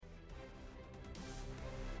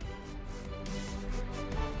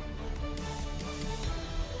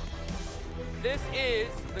This is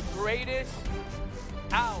the greatest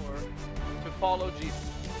hour to follow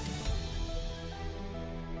Jesus.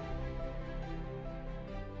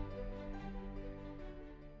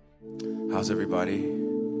 How's everybody?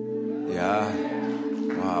 Yeah.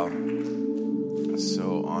 Wow. I'm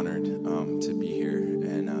so honored to be here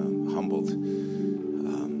and humbled.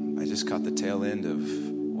 I just caught the tail end of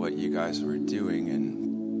what you guys were doing,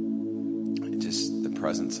 and just the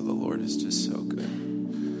presence of the Lord is just so good.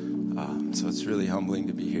 So it's really humbling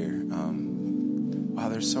to be here. Wow,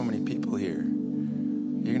 there's so many people here.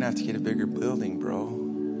 You're gonna have to get a bigger building, bro.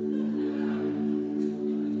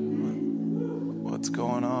 What's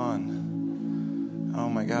going on? Oh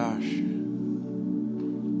my gosh.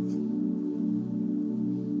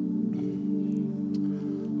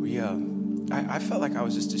 I felt like I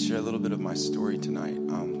was just to share a little bit of my story tonight,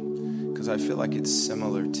 because I feel like it's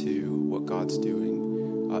similar to what God's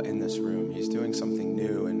doing in this room. He's doing something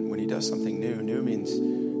new, and when he does something new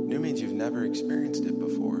means you've never experienced it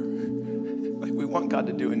before. Like, we want God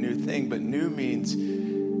to do a new thing, but new means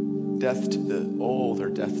death to the old or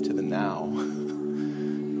death to the now.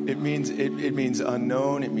 It means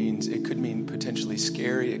unknown. It could mean potentially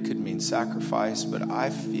scary. It could mean sacrifice. But I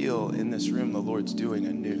feel in this room the Lord's doing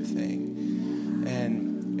a new thing,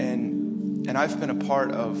 and I've been a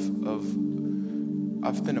part of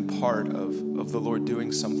the Lord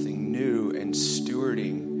doing something new, and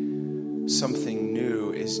stewarding something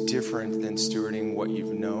new is different than stewarding what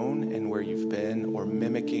you've known and where you've been, or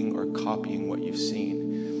mimicking or copying what you've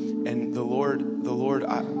seen. And the Lord,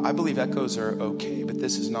 I believe echoes are okay, but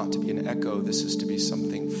this is not to be an echo. This is to be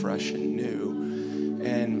something fresh and new.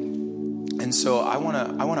 And so I want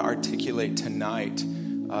to articulate tonight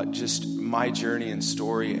just my journey and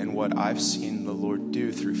story and what I've seen the Lord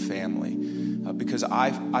do through family, because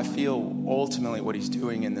I feel ultimately what he's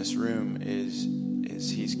doing in this room is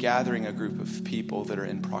he's gathering a group of people that are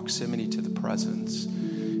in proximity to the presence.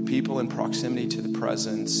 People in proximity to the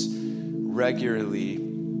presence regularly.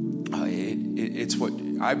 It's what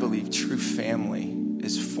I believe true family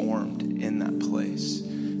is formed in that place.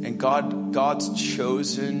 And God's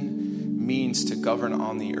chosen means to govern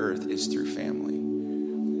on the earth is through family.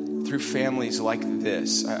 Through families like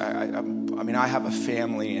this. I have a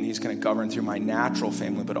family, and he's going to govern through my natural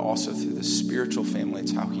family, but also through the spiritual family.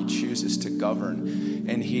 It's how he chooses to govern.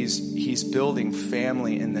 And he's building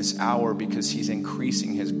family in this hour because he's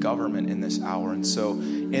increasing his government in this hour. And so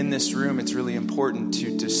in this room, it's really important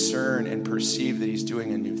to discern and perceive that he's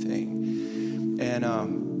doing a new thing.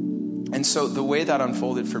 And so the way that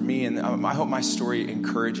unfolded for me, and I hope my story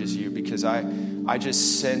encourages you, because I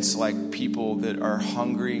just sense like people that are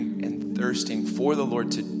hungry and thirsting for the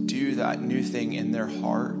Lord to do that new thing in their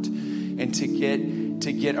heart, and to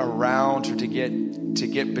get around, or to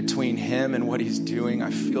get between him and what he's doing.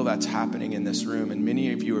 I feel that's happening in this room, and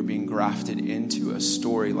many of you are being grafted into a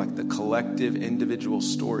story, like the collective individual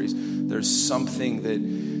stories. There's something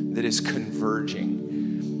that is converging.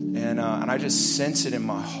 And I just sense it in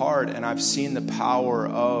my heart, and I've seen the power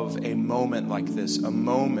of a moment like this, a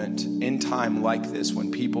moment in time like this,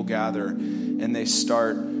 when people gather and they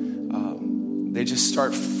just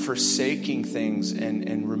start forsaking things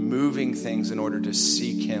and removing things in order to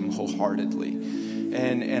seek him wholeheartedly.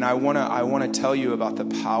 And I want to tell you about the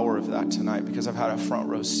power of that tonight, because I've had a front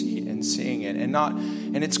row seat in seeing it.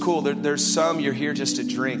 And it's cool. There's some, you're here just to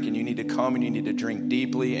drink, and you need to come and you need to drink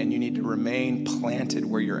deeply, and you need to remain planted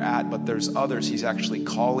where you're at. But there's others, he's actually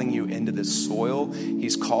calling you into this soil.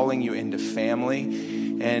 He's calling you into family,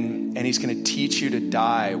 and he's going to teach you to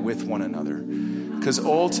die with one another. Because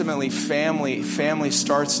ultimately family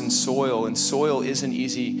starts in soil, and soil isn't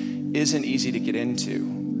easy to get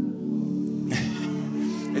into.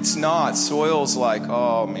 It's not. Soil's like,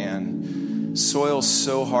 oh man, soil's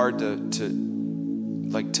so hard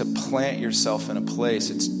to plant yourself in a place.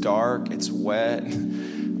 It's dark, it's wet.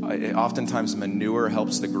 Oftentimes manure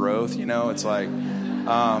helps the growth, it's like,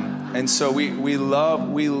 and so we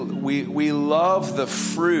love the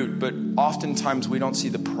fruit, but oftentimes we don't see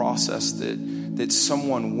the process that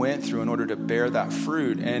someone went through in order to bear that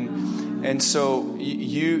fruit. And so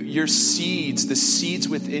your seeds, the seeds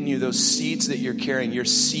within you, those seeds that you're carrying, your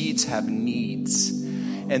seeds have needs.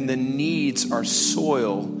 And the needs are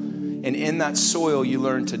soil. And in that soil, you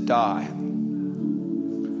learn to die.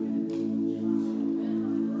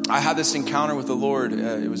 I had this encounter with the Lord.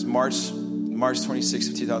 It was March 26th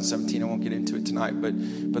of 2017. I won't get into it tonight. But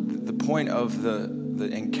the point of the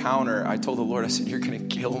encounter, I told the Lord, I said, you're going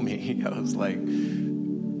to kill me. I was like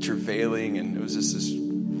travailing, and it was just this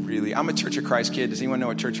really, I'm a Church of Christ kid. Does anyone know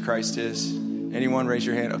what Church of Christ is? Anyone? Raise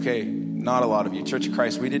your hand. Okay, not a lot of you. Church of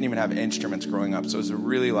Christ, we didn't even have instruments growing up. So it was a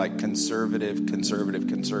really like conservative.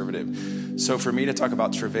 So for me to talk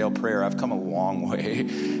about travail prayer, I've come a long way.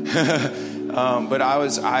 But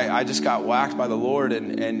I just got whacked by the Lord.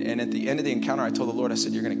 And at the end of the encounter, I told the Lord, I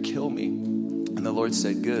said, you're going to kill me. And the Lord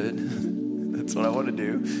said, good. That's what I want to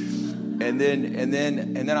do. And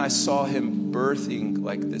then I saw him birthing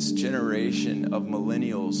like this generation of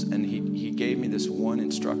millennials, and he gave me this one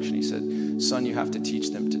instruction. He said, son, you have to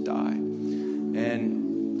teach them to die.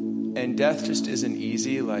 And death just isn't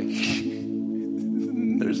easy. Like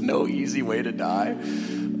there's no easy way to die.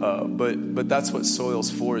 But that's what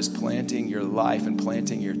soil's for, is planting your life and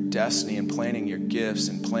planting your destiny and planting your gifts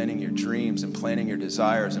and planting your dreams and planting your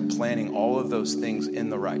desires and planting all of those things in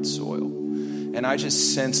the right soil. And I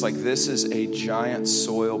just sense like this is a giant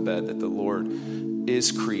soil bed that the Lord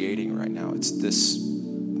is creating right now. It's this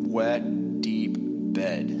wet, deep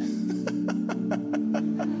bed.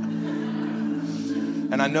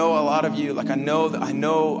 And I know a lot of you, like I know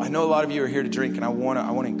a lot of you are here to drink, and I want to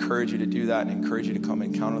encourage you to do that and encourage you to come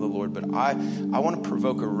and encounter the Lord. But I want to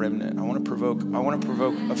provoke a remnant. I want to provoke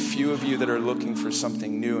a few of you that are looking for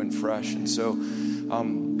something new and fresh. And so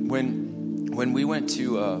when we went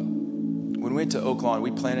to Oak Lawn,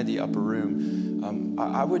 we planted the upper room.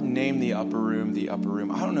 I would name the upper room the upper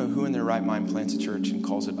room. I don't know who in their right mind plants a church and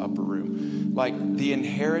calls it upper room. Like the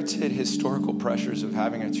inherited historical pressures of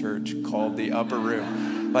having a church called the upper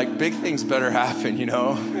room. Like big things better happen, you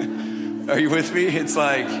know? Are you with me? It's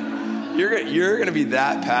like you're going to be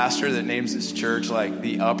that pastor that names this church like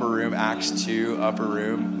the upper room, Acts 2 upper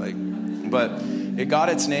room. But it got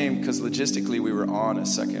its name because logistically we were on a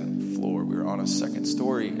second floor. We were on a second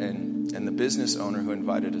story, and the business owner who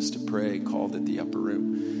invited us to pray called it the upper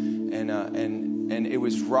room. And it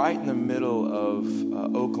was right in the middle of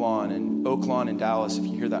Oak Lawn. And Oak Lawn in Dallas, if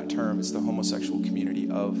you hear that term, it's the homosexual community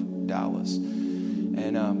of Dallas.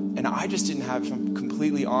 And I just didn't have, if I'm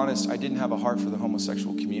completely honest, I didn't have a heart for the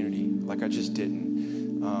homosexual community. Like I just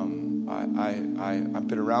didn't. I've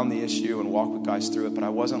been around the issue and walked with guys through it, but I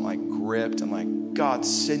wasn't like gripped and like, God,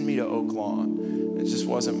 send me to Oak Lawn. It just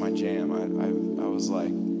wasn't my jam. I was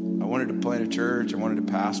like, I wanted to plant a church, I wanted to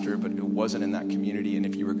pastor, but it wasn't in that community. And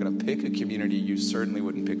if you were going to pick a community, you certainly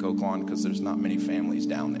wouldn't pick Oak Lawn because there's not many families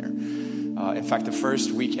down there. In fact, the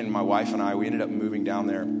first weekend, my wife and I, we ended up moving down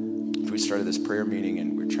there. We started this prayer meeting,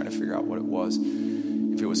 and we were trying to figure out what it was.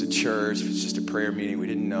 If it was a church, if it was just a prayer meeting, we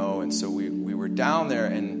didn't know. And so we were down there,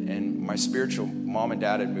 and my spiritual mom and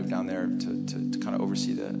dad had moved down there to kind of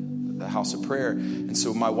oversee the house of prayer. And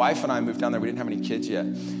so my wife and I moved down there. We didn't have any kids yet.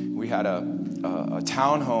 We had a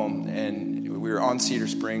townhome, and we were on Cedar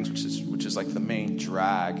Springs, which is like the main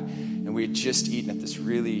drag. And we had just eaten at this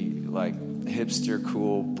really like hipster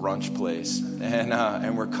cool brunch place.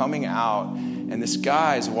 And we're coming out, and this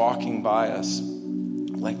guy's walking by us.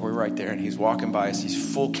 Like we're right there, and he's walking by us.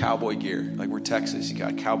 He's full cowboy gear. Like we're Texas. He's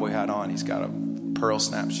got a cowboy hat on. He's got a pearl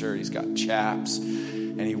snap shirt. He's got chaps.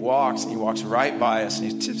 And he walks right by us,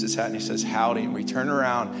 and he tips his hat, and he says, howdy. And we turn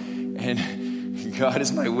around, and God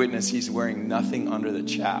is my witness. He's wearing nothing under the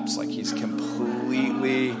chaps. Like he's got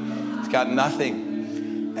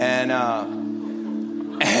nothing. And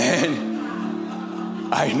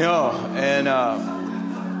I know. And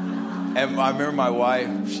I remember my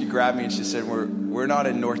wife, she grabbed me and she said, we're not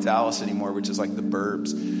in North Dallas anymore, which is like the burbs.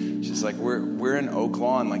 She's like, we're in Oak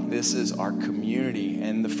Lawn. Like this is our community.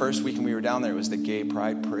 And the first weekend we were down there, it was the Gay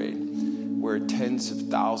Pride Parade, where tens of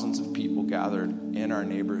thousands of people gathered in our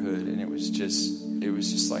neighborhood. And it was just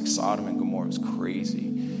like Sodom and Gomorrah. It was crazy.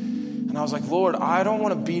 And I was like, Lord, I don't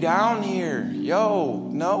want to be down here. No.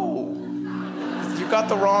 You got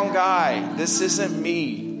the wrong guy. This isn't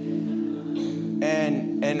me.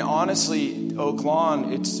 And honestly, Oak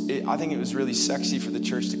Lawn, I think it was really sexy for the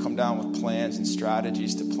church to come down with plans and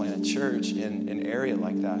strategies to plant a church in an area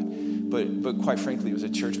like that. But quite frankly, it was a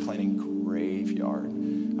church planting graveyard.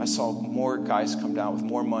 I saw more guys come down with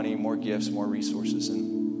more money, more gifts, more resources,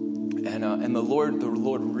 and the Lord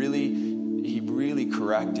really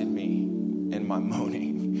corrected me in my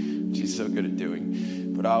moaning, which He's so good at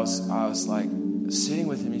doing. But I was like sitting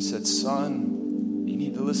with Him. He said, "Son, you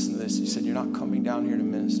need to listen to this." He said, "You're not coming down here to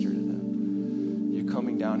minister to them. You're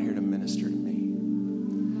coming down here to minister to me.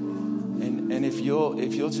 And if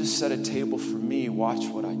you'll just set a table for me, watch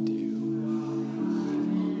what I do."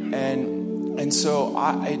 And so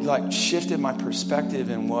it like shifted my perspective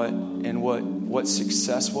in what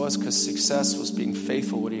success was, because success was being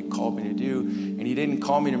faithful what He had called me to do. And He didn't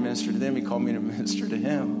call me to minister to them, He called me to minister to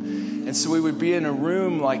Him. And so we would be in a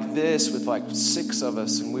room like this with like 6 of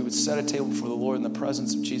us, and we would set a table for the Lord, and the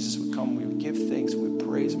presence of Jesus would come. We would give thanks, we would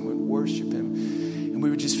praise Him, we would worship Him, and we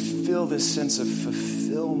would just feel this sense of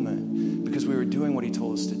fulfillment because we were doing what he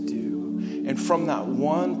told us to do. And from that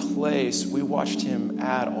one place, we watched him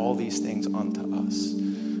add all these things unto us.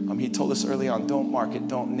 He told us early on, don't mark it,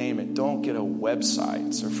 don't name it, don't get a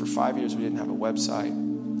website. So for 5 years, we didn't have a website.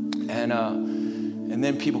 And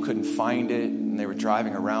then people couldn't find it, and they were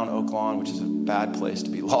driving around Oak Lawn, which is a bad place to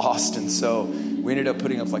be lost. And so we ended up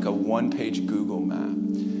putting up like a one-page Google map.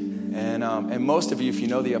 And most of you, if you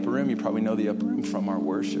know the Upper Room, you probably know the Upper Room from our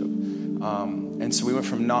worship. And so we went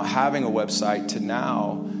from not having a website to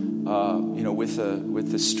now,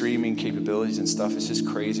 with the streaming capabilities and stuff, it's just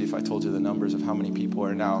crazy if I told you the numbers of how many people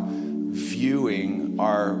are now viewing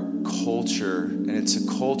our culture. And it's a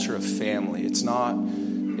culture of family. It's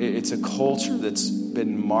a culture that's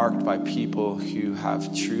been marked by people who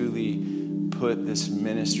have truly put this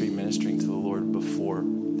ministering to the Lord before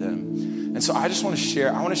them. And so I just want to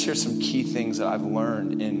share some key things that I've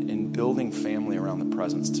learned in building family around the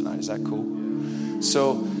presence tonight. Is that cool?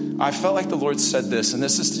 So I felt like the Lord said this, and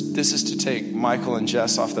this is to take Michael and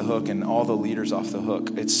Jess off the hook and all the leaders off the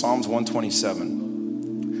hook. It's Psalms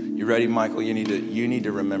 127. You ready, Michael? You need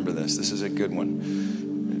to remember this. This is a good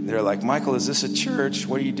one. They're like, Michael, is this a church?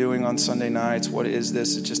 What are you doing on Sunday nights? What is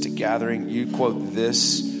this? It's just a gathering. You quote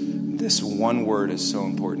this one word is so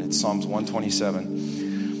important. It's Psalms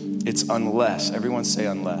 127. It's unless. Everyone say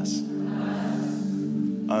unless.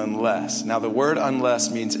 Unless. Now the word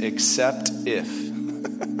unless means except if.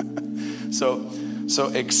 So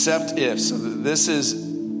except if. So this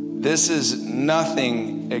is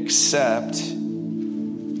nothing except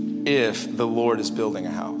if the Lord is building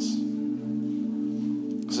a house.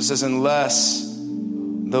 So it says unless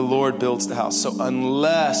the Lord builds the house. So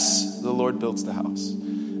unless the Lord builds the house.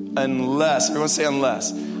 Unless, everyone say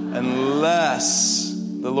unless. Unless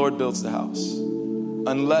the Lord builds the house.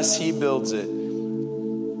 Unless he builds it,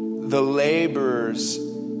 the laborers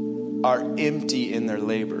are empty in their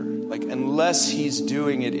labor. Like, unless he's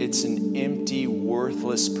doing it, it's an empty,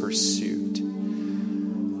 worthless pursuit.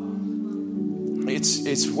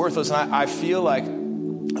 It's worthless. And I feel like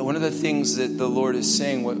one of the things that the Lord is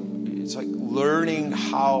saying, it's like learning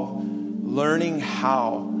how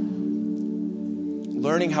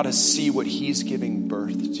to see what he's giving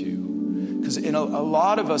birth to. Because in a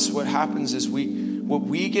lot of us, what happens is what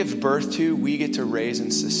we give birth to, we get to raise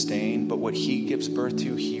and sustain. But what he gives birth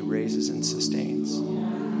to, he raises and sustains.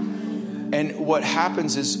 And what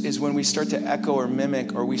happens is when we start to echo or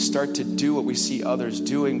mimic, or we start to do what we see others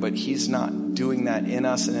doing, but he's not doing that in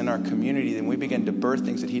us and in our community, then we begin to birth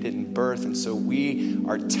things that he didn't birth. And so we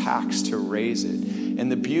are taxed to raise it. And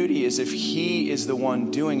the beauty is, if he is the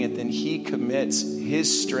one doing it, then he commits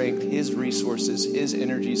his strength, his resources, his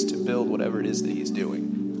energies to build whatever it is that he's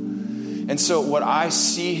doing. And so what I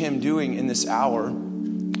see him doing in this hour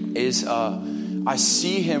is I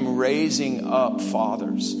see him raising up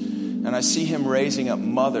fathers. And I see him raising up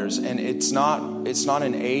mothers, and it's not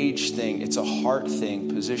an age thing, it's a heart thing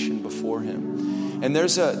positioned before him. And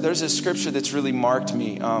there's a scripture that's really marked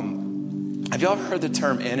me. Have you ever heard the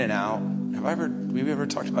term in and out? Have we ever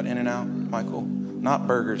talked about in and out, Michael? Not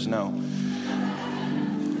burgers, no.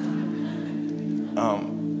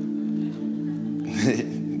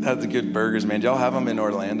 That's the good burgers, man. Do y'all have them in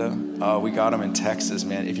Orlando? We got them in Texas,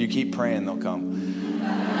 man. If you keep praying, they'll come.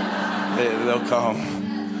 They'll come.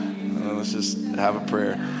 Let's just have a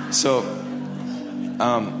prayer. So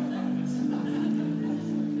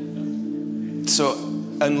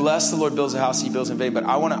unless the Lord builds a house, he builds in vain. But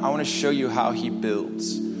I want to show you how he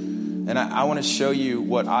builds, and I want to show you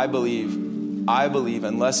what I believe.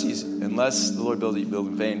 Unless the Lord builds it, you build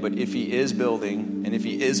in vain. But if he is building, and if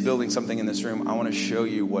he is building something in this room, I want to show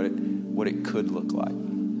you what it could look like.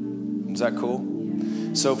 Is that cool?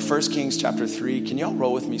 So 1 Kings chapter 3. Can y'all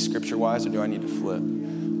roll with me scripture wise, or do I need to flip?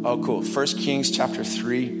 Oh, cool. 1 Kings chapter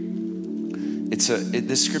 3.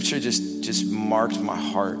 This scripture just marked my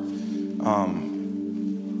heart.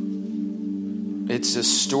 It's a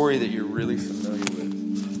story that you're really familiar with.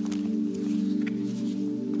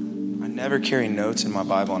 I never carry notes in my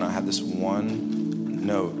Bible, and I had this one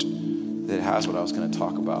note that has what I was going to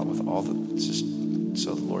talk about with all the,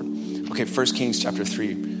 so the Lord. Okay, 1 Kings chapter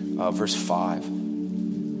 3, verse 5.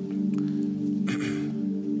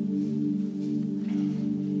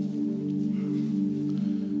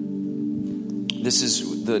 This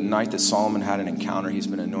is the night that Solomon had an encounter. He's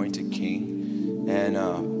been anointed king,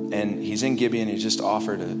 and he's in Gibeon. He just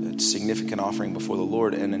offered a significant offering before the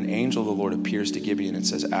Lord, and an angel of the Lord appears to Gibeon and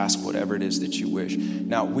says, "Ask whatever it is that you wish."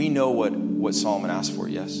 Now we know what Solomon asked for.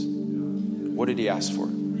 Yes, what did he ask for?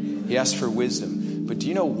 He asked for wisdom. But do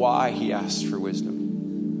you know why he asked for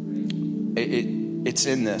wisdom? It's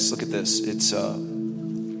in this. Look at this. It's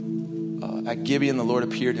at Gibeon, the Lord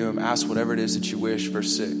appeared to him, ask whatever it is that you wish,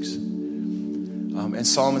 verse 6. And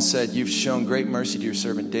Solomon said, you've shown great mercy to your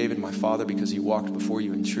servant David, my father, because he walked before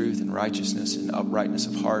you in truth and righteousness and uprightness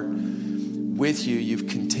of heart. With you, you've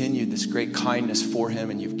continued this great kindness for him,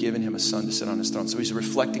 and you've given him a son to sit on his throne. So he's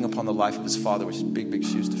reflecting upon the life of his father, which is big, big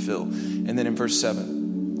shoes to fill. And then in verse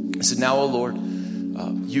 7, it said, now, O Lord,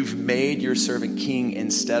 you've made your servant king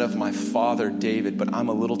instead of my father David, but I'm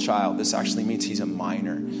a little child. This actually means he's a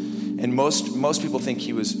minor. And most people think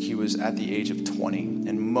he was at the age of 20.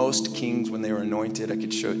 And most kings, when they were anointed, I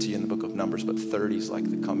could show it to you in the book of Numbers, but 30 is like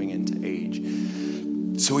the coming into age.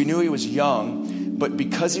 So we knew he was young, but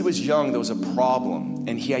because he was young, there was a problem.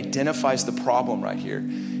 And he identifies the problem right here.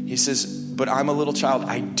 He says, but I'm a little child.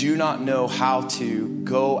 I do not know how to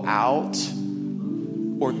go out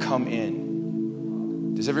or come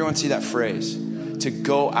in. Does everyone see that phrase? To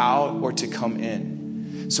go out or to come in.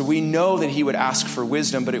 So we know that he would ask for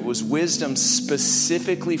wisdom, but it was wisdom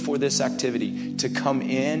specifically for this activity, to come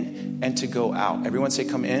in and to go out. Everyone say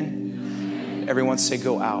come in. Everyone say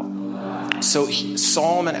go out. So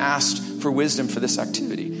Solomon asked for wisdom for this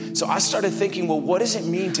activity. So I started thinking, well, what does it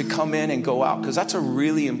mean to come in and go out? Because that's a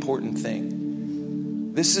really important thing.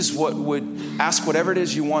 This is what would ask whatever it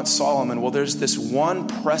is you want, Solomon. Well, there's this one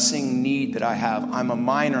pressing need that I have. I'm a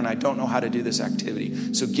minor and I don't know how to do this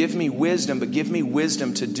activity. So give me wisdom, but give me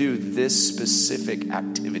wisdom to do this specific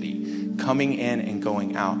activity, coming in and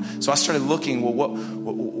going out. So I started looking, well,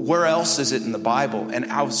 where else is it in the Bible?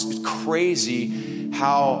 And I was crazy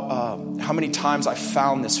how many times I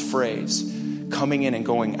found this phrase, coming in and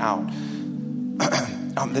going out.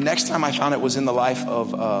 The next time I found it was in the life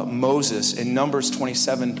of Moses in Numbers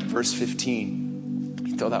 27, verse 15.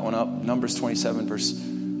 You throw that one up. Numbers 27, verse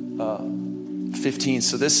 15.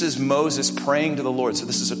 So this is Moses praying to the Lord. So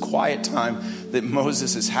this is a quiet time that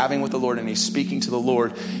Moses is having with the Lord, and he's speaking to the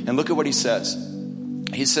Lord. And look at what he says.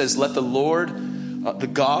 He says, let the Lord, the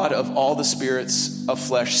God of all the spirits of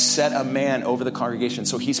flesh, set a man over the congregation.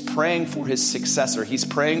 So he's praying for his successor. He's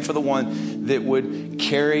praying for the one that would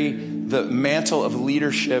carry the mantle of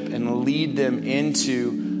leadership and lead them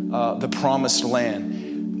into the promised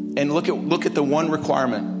land. And look at the one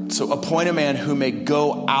requirement. So appoint a man who may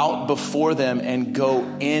go out before them and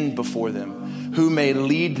go in before them, who may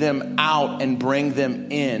lead them out and bring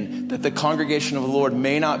them in, that the congregation of the Lord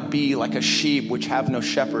may not be like a sheep which have no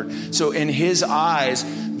shepherd. So in his eyes,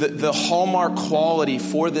 the hallmark quality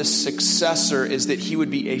for this successor is that he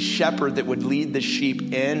would be a shepherd that would lead the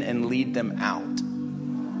sheep in and lead them out.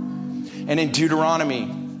 And in Deuteronomy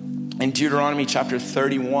chapter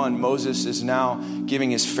 31, Moses is now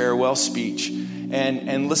giving his farewell speech.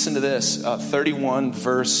 And listen to this,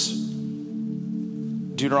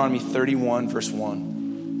 Deuteronomy 31, verse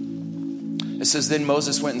 1. It says, then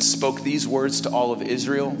Moses went and spoke these words to all of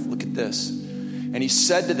Israel. Look at this. And he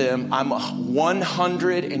said to them, I'm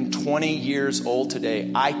 120 years old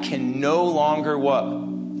today. I can no longer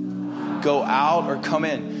what? Go out or come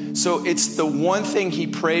in. So it's the one thing he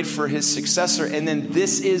prayed for his successor. And then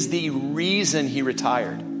this is the reason he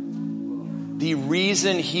retired. The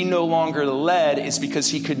reason he no longer led is because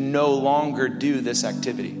he could no longer do this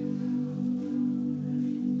activity.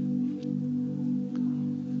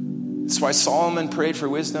 That's why Solomon prayed for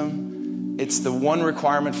wisdom. It's the one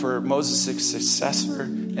requirement for Moses' successor.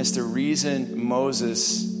 It's the reason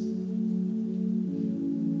Moses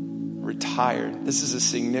retired. This is a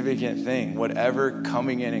significant thing, whatever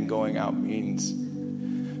coming in and going out means.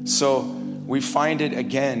 So we find it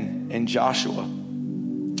again in Joshua.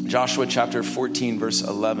 Joshua chapter 14, verse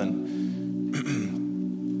 11.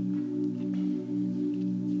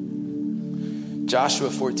 Joshua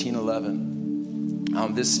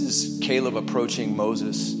 14:11. This is Caleb approaching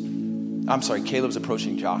Moses. I'm sorry, Caleb's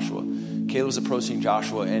approaching Joshua. Caleb's approaching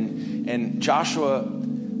Joshua, and Joshua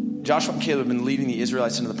and Caleb have been leading the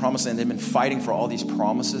Israelites into the promised land. They've been fighting for all these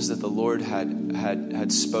promises that the Lord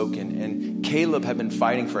had spoken. And Caleb had been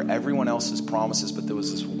fighting for everyone else's promises, but there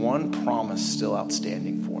was this one promise still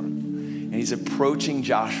outstanding for him. And he's approaching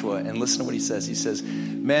Joshua, and listen to what he says. He says,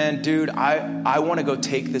 man, dude, I want to go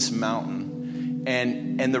take this mountain.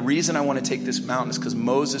 And the reason I want to take this mountain is because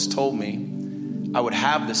Moses told me I would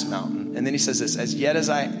have this mountain. And then he says this, as yet as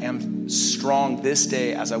I am strong this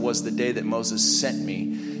day as I was the day that Moses sent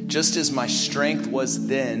me, just as my strength was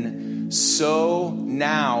then, so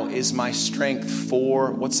now is my strength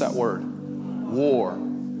for, what's that word? War.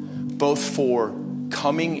 Both for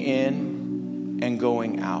coming in and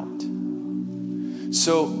going out.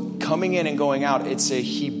 So coming in and going out, it's a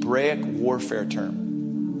Hebraic warfare term.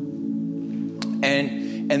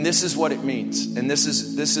 And this is what it means. And this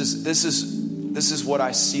is what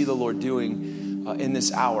I see the Lord doing in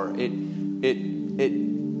this hour.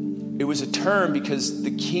 it was a term because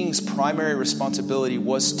the king's primary responsibility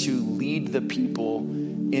was to lead the people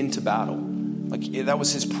into battle. Like that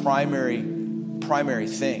was his primary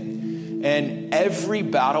thing. And every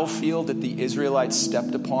battlefield that the Israelites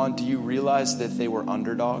stepped upon, do you realize that they were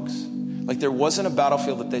underdogs? Like there wasn't a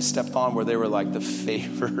battlefield that they stepped on where they were like the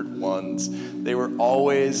favored ones. They were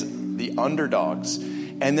always the underdogs.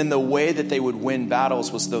 And then the way that they would win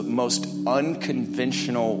battles was the most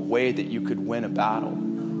unconventional way that you could win a battle,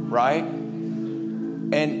 right?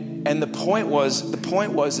 And the point was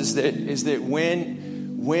that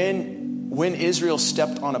when Israel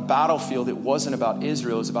stepped on a battlefield, it wasn't about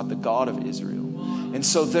Israel, it was about the God of Israel. And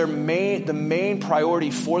so the main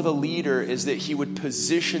priority for the leader is that he would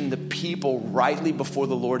position the people rightly before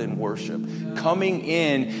the Lord in worship. Coming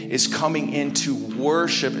in is coming in to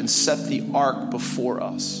worship and set the ark before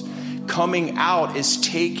us. Coming out is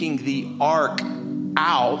taking the ark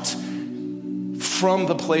out from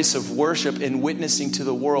the place of worship and witnessing to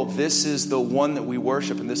the world, this is the one that we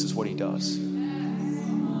worship and this is what he does.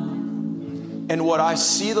 And what I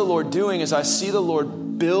see the Lord doing is I see the Lord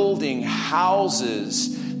building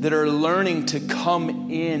houses that are learning to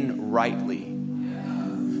come in rightly.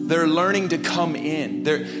 They're learning to come in.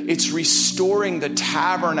 It's restoring the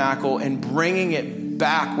tabernacle and bringing it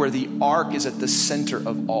back where the ark is at the center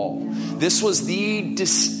of all. This was the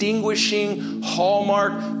distinguishing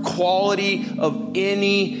hallmark quality of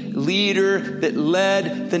any leader that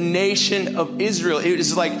led the nation of Israel. It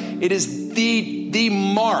is the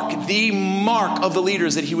mark of the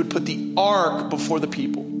leaders that he would put the ark before the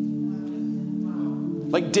people.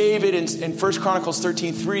 Like David in 1 Chronicles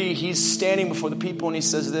 13:3, he's standing before the people and he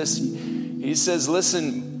says this. He says,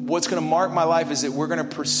 listen, what's going to mark my life is that we're going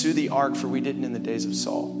to pursue the ark for we didn't in the days of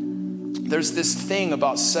Saul. There's this thing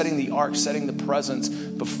about setting the ark, setting the presence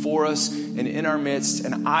before us and in our midst.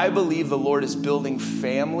 And I believe the Lord is building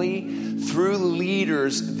family through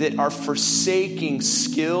leaders that are forsaking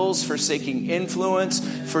skills, forsaking influence,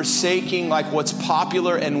 forsaking like what's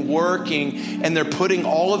popular and working. And they're putting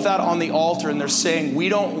all of that on the altar and they're saying, we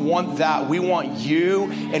don't want that. We want you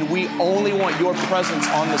and we only want your presence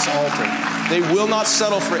on this altar. They will not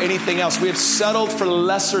settle for anything else. We have settled for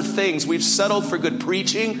lesser things. We've settled for good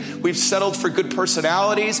preaching. We've settled for good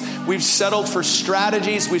personalities. We've settled for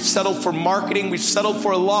strategies. We've settled for marketing. We've settled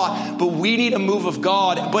for a lot. But we need a move of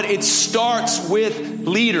God. But it starts with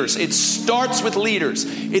leaders. It starts with leaders.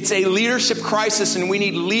 It's a leadership crisis, and we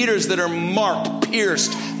need leaders that are marked,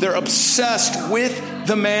 pierced. They're obsessed with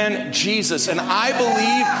the man Jesus. And I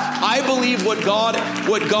believe what God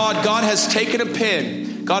has taken a pen.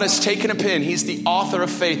 God has taken a pen. He's the author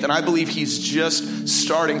of faith. And I believe he's just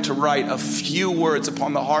starting to write a few words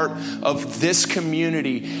upon the heart of this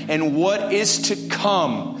community. And what is to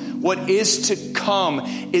come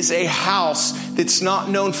is a house that's not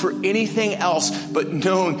known for anything else, but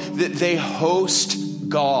known that they host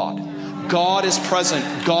God. God is present.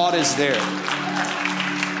 God is there.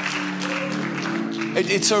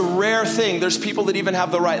 It's a rare thing. There's people that even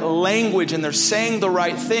have the right language and they're saying the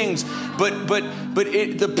right things, but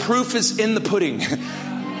the proof is in the pudding.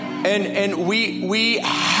 And we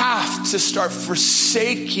have to start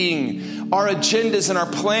forsaking our agendas and our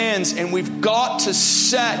plans, and we've got to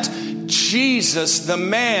set Jesus, the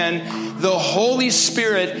man, the Holy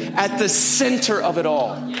Spirit at the center of it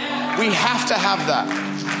all. We have to have that.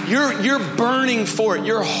 You're burning for it.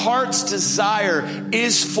 Your heart's desire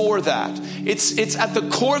is for that. It's at the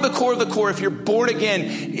core of the core of the core. If you're born again,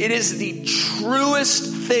 it is the truest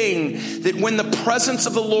thing that when the presence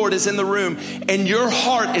of the Lord is in the room and your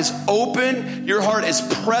heart is open, your heart is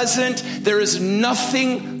present, there is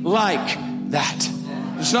nothing like that.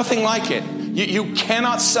 There's nothing like it. You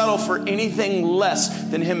cannot settle for anything less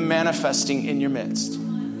than him manifesting in your midst.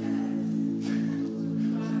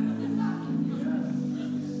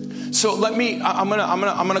 So I'm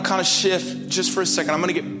gonna kind of shift just for a second. I'm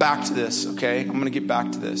gonna get back to this, okay? I'm gonna get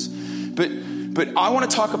back to this. But I want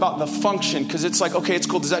to talk about the function, because it's like, okay, it's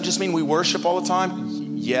cool. Does that just mean we worship all the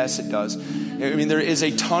time? Yes, it does. I mean, there is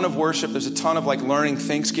a ton of worship. There's a ton of like learning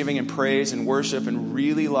thanksgiving and praise and worship and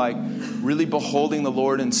really beholding the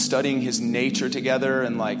Lord and studying his nature together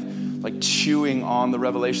and like chewing on the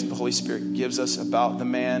revelation the Holy Spirit gives us about the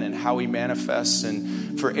man and how he manifests.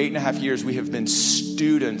 And for 8.5 years, we have been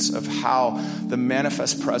students of how the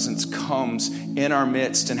manifest presence comes in our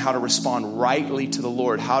midst and how to respond rightly to the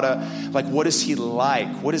Lord. What is he like?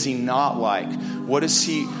 What is he not like? Why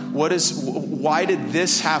did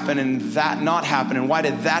this happen and that not happen? And why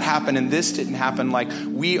did that happen and this didn't happen? Like,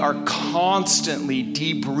 we are constantly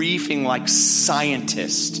debriefing like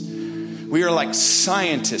scientists. We are like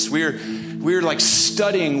scientists. We're we're like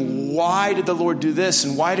studying, why did the Lord do this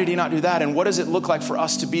and why did he not do that? And what does it look like for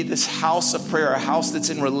us to be this house of prayer, a house that's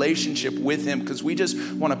in relationship with him, because we just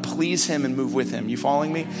want to please him and move with him. You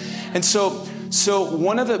following me? And so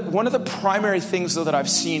one of the primary things, though, that I've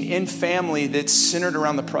seen in family that's centered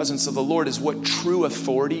around the presence of the Lord is what true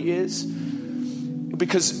authority is.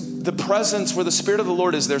 Because the presence, where the Spirit of the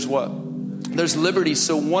Lord is, there's what? There's liberty.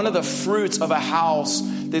 So one of the fruits of a house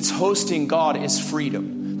that's hosting God is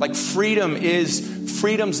freedom. Like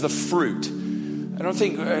freedom's the fruit. I don't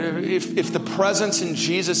think if the presence in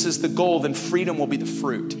Jesus is the goal, then freedom will be the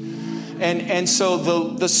fruit. And so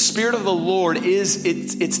the Spirit of the Lord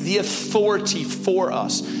it's the authority for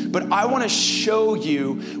us. But I want to show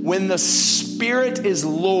you, when the Spirit is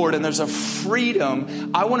Lord and there's a freedom,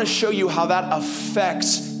 I want to show you how that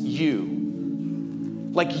affects you.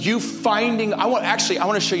 Like you finding, I want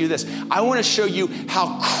to show you this. I want to show you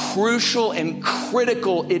how crucial and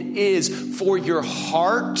critical it is for your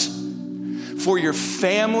heart, for your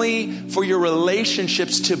family, for your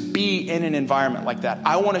relationships to be in an environment like that.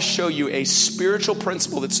 I want to show you a spiritual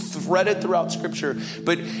principle that's threaded throughout Scripture.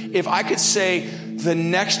 But if I could say the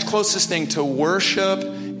next closest thing to worship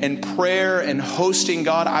and prayer and hosting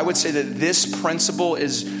God, I would say that this principle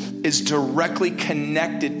is directly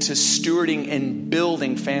connected to stewarding and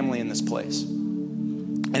building family in this place.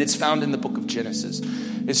 And it's found in the book of Genesis.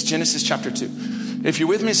 It's Genesis chapter 2. If you're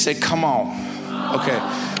with me, say, come on. Okay.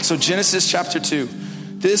 So Genesis chapter 2.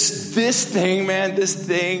 This thing, man, this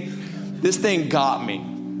thing got me.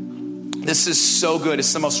 This is so good.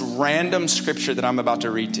 It's the most random scripture that I'm about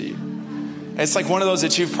to read to you. It's like one of those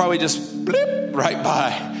that you've probably just blip right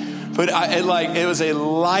by. But it was a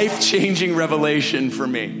life-changing revelation for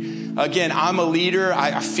me. Again, I'm a leader.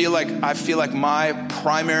 I feel like my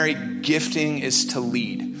primary gifting is to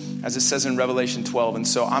lead, as it says in Revelation 12. And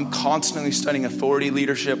so I'm constantly studying authority,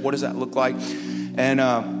 leadership. What does that look like? And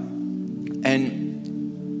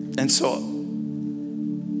so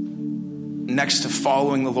next to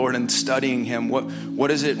following the Lord and studying him, what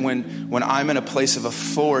is it when I'm in a place of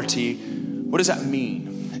authority? What does that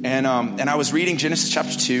mean? And I was reading Genesis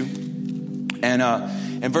chapter 2. And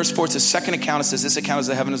in verse 4, it's the second account. It says, this account is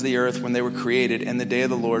the heavens and the earth when they were created, and the day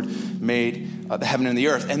of the Lord made the heaven and the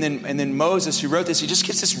earth. And then Moses, who wrote this, he just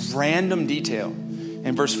gives this random detail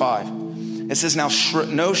in verse 5. It says, now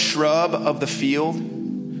no shrub of the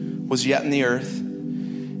field was yet in the earth,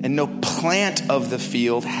 and no plant of the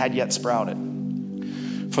field had yet sprouted.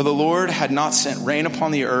 For the Lord had not sent rain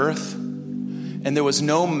upon the earth, and there was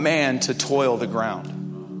no man to toil the ground.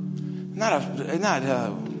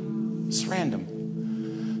 It's random.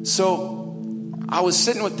 So I was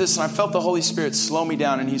sitting with this and I felt the Holy Spirit slow me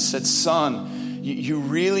down, and he said, son, you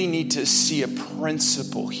really need to see a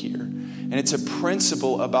principle here. And it's a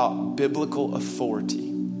principle about biblical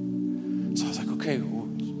authority. So I was like, okay, well,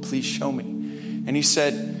 please show me. And he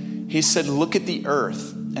said, look at the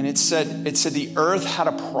earth. And it said the earth had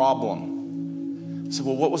a problem. I said,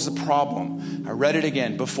 well, what was the problem? I read it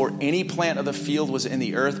again. Before any plant of the field was in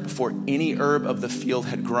the earth, before any herb of the field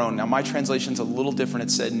had grown. Now, my translation's a little different.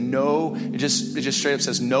 It said no, it just straight up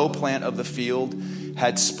says no plant of the field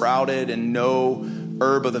had sprouted and no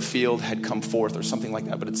herb of the field had come forth, or something like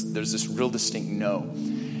that. But there's this real distinct no.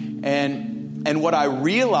 And what I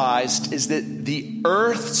realized is that the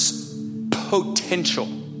earth's potential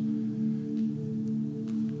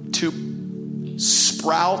to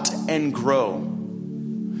sprout and grow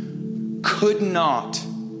could not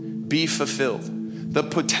be fulfilled. The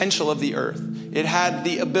potential of the earth. It had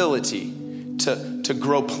the ability to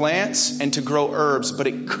grow plants and to grow herbs, but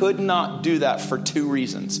it could not do that for two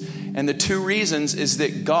reasons. And the two reasons is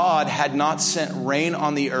that God had not sent rain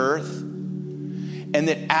on the earth, and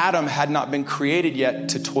that Adam had not been created yet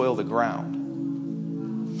to toil the ground.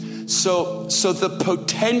 So the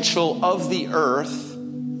potential of the earth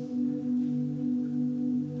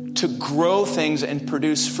to grow things and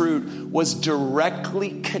produce fruit was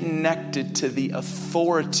directly connected to the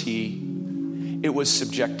authority it was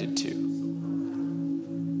subjected to.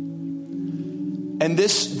 And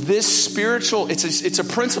this spiritual, it's a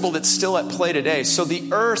principle that's still at play today. So the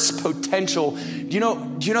earth's potential, do you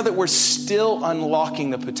know that we're still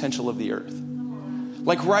unlocking the potential of the earth?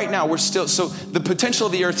 Like right now, we're still, so the potential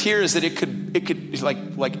of the earth here is that it could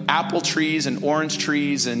like apple trees and orange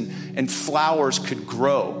trees and flowers could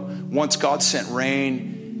grow once God sent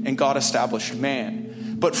rain and God established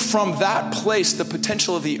man. But from that place, the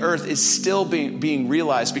potential of the earth is still being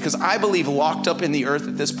realized, because I believe locked up in the earth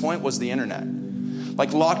at this point was the internet.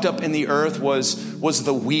 Like locked up in the earth was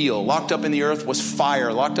the wheel. Locked up in the earth was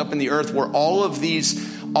fire. Locked up in the earth were all of these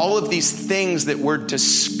things that we're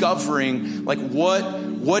discovering. Like what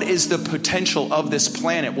what is the potential of this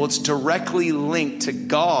planet? Well, it's directly linked to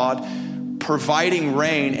God providing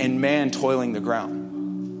rain and man toiling the ground.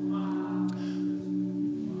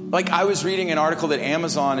 Like, I was reading an article that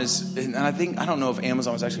Amazon is, and I don't know if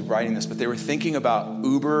Amazon was actually writing this, but they were thinking about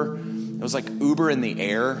Uber. It was like Uber in the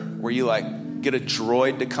air, where you like get a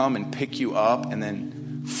droid to come and pick you up and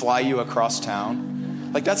then fly you across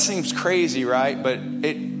town. Like, that seems crazy, right? But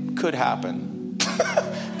it could happen.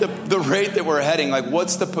 The rate that we're heading, like,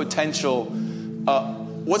 what's the potential?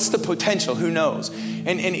 What's the potential? Who knows?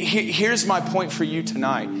 And here's my point for you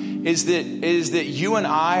tonight, is that you and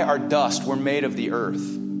I are dust. We're made of the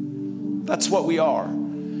earth. That's what we are.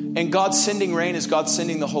 And God sending rain is God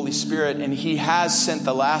sending the Holy Spirit, and he has sent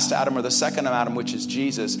the last Adam, or the second Adam, which is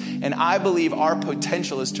Jesus. And I believe our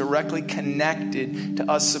potential is directly connected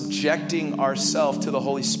to us subjecting ourselves to the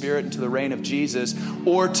Holy Spirit and to the reign of Jesus,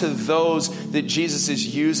 or to those that Jesus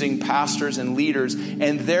is using, pastors and leaders.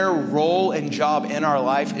 And their role and job in our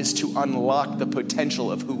life is to unlock the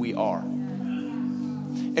potential of who we are.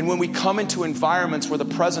 And when we come into environments where the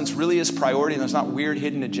presence really is priority and there's not weird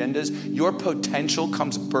hidden agendas, your potential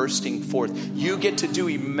comes bursting forth. You get to do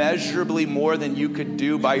immeasurably more than you could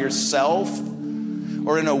do by yourself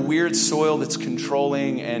or in a weird soil that's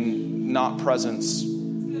controlling and not presence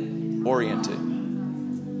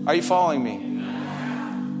oriented. Are you following me?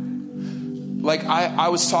 Like, I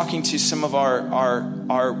was talking to some of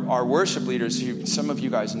our worship leaders, who some of you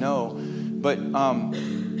guys know, but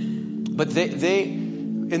they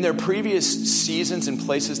in their previous seasons and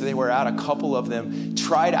places they were at, a couple of them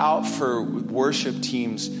tried out for worship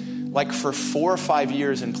teams like for 4 or 5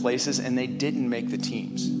 years in places, and they didn't make the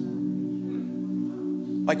teams.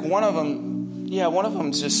 Like, one of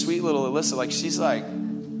them's just sweet little Alyssa. Like, she's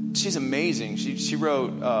amazing. She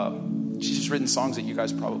wrote, she's just written songs that you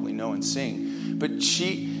guys probably know and sing. But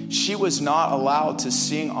she was not allowed to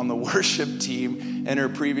sing on the worship team in her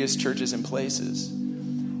previous churches and places.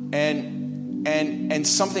 And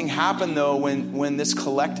something happened, though, when this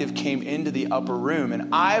collective came into the upper room.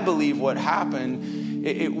 And I believe what happened,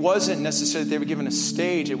 it wasn't necessarily that they were given a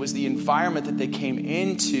stage. It was the environment that they came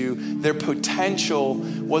into. Their potential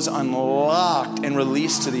was unlocked and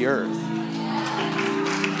released to the earth.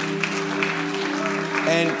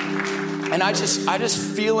 And I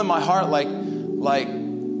just feel in my heart like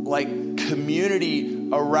community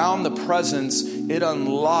around the presence, it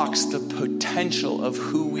unlocks the potential of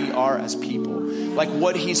who we are as people. Like,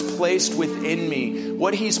 what he's placed within me.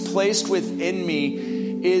 What he's placed within me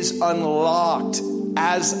is unlocked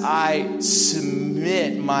as I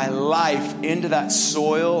submit my life into that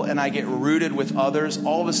soil and I get rooted with others.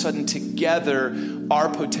 All of a sudden, together, our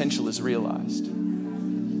potential is realized.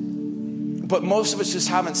 But most of us just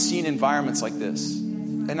haven't seen environments like this.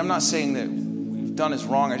 And I'm not saying that we've done is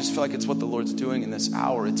wrong. I just feel like it's what the Lord's doing in this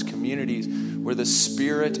hour. It's communities where the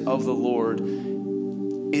Spirit of the Lord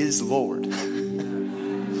is Lord.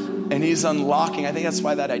 And he's unlocking. I think that's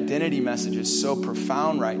why that identity message is so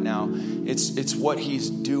profound right now. It's what he's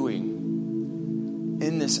doing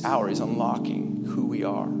in this hour. He's unlocking who we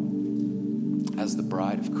are as the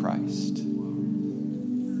bride of Christ.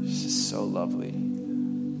 It's just so lovely.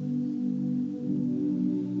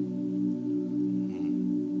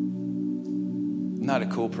 Not a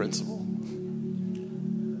cool principle.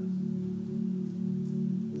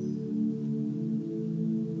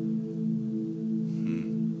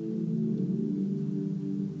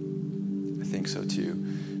 I think so too.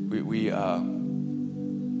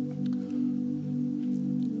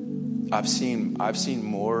 I've seen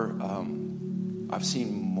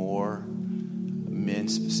more men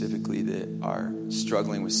specifically that are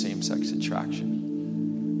struggling with same-sex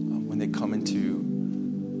attraction when they come into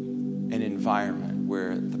an environment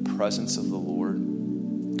where the presence of the Lord,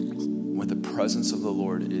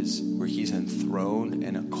 is where he's enthroned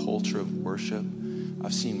in a culture of worship.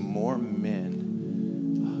 I've seen more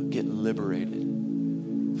men get liberated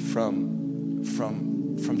from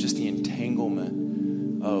just the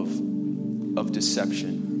entanglement of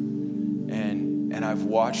deception. And I've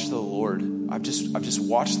watched the Lord, I've just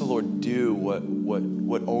watched the Lord do what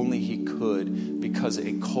only he could, because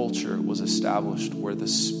a culture was established where the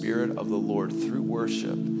Spirit of the Lord through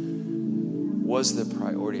worship was the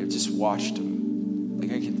priority. I've just watched him.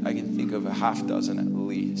 Like, I can think of a half dozen at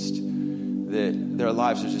least that their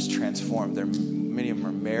lives are just transformed. Many of them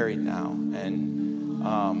are married now, and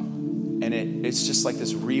it's just like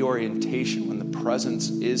this reorientation when the presence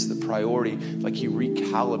is the priority. Like, he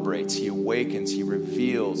recalibrates, he awakens, he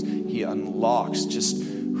reveals, he unlocks just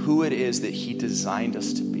who it is that he designed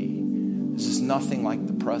us to be. There's just nothing like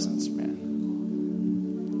the presence, man.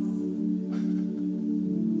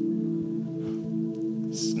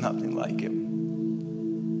 nothing like him.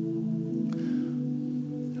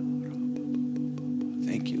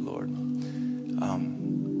 Thank you, Lord.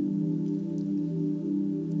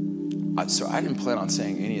 So I didn't plan on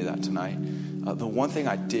saying any of that tonight. The one thing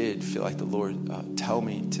I did feel like the Lord tell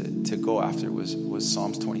me to go after was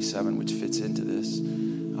Psalms 27, which fits into this.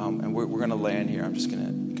 And we're going to land here. I'm just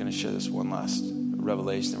going to share this one last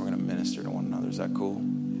revelation, and we're going to minister to one another. Is that cool?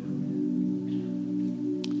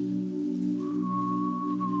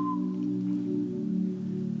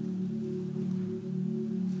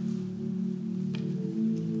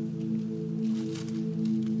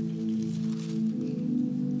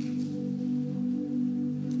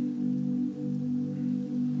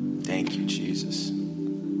 Thank you, Jesus.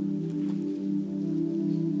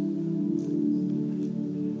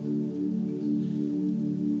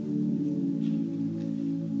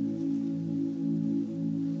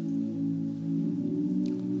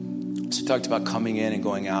 So we talked about coming in and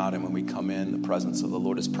going out, and when we come in, the presence of the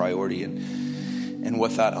Lord is priority, and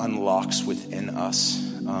what that unlocks within us.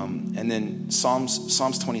 And then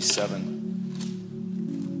Psalms 27.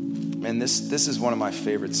 Man, this is one of my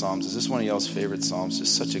favorite Psalms. Is this one of y'all's favorite Psalms? It's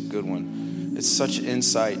such a good one. It's such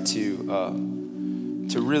insight to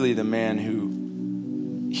really the man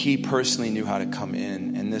who he personally knew how to come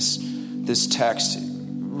in. And this text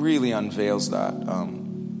really unveils that.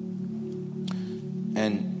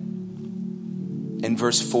 And in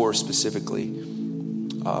verse 4 specifically,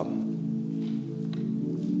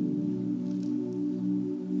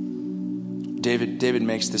 David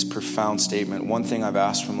makes this profound statement. One thing I've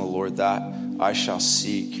asked from the Lord, that I shall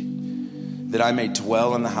seek, that I may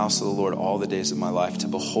dwell in the house of the Lord all the days of my life, to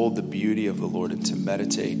behold the beauty of the Lord and to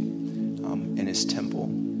meditate in his temple.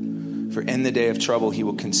 For in the day of trouble, he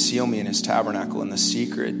will conceal me in his tabernacle. In the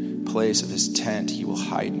secret place of his tent, he will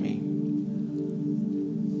hide me.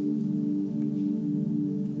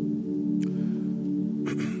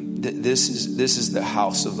 This is the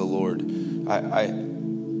house of the Lord.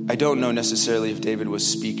 I don't know necessarily if David was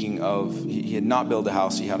speaking of, he had not built a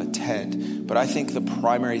house, he had a tent. But I think the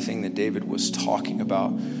primary thing that David was talking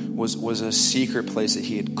about was a secret place that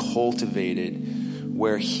he had cultivated,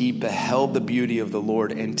 where he beheld the beauty of the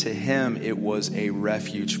Lord, and to him it was a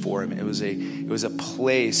refuge for him. It was a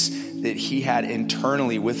place that he had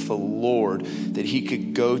internally with the Lord that he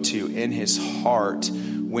could go to in his heart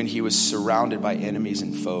when he was surrounded by enemies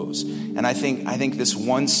and foes. And I think this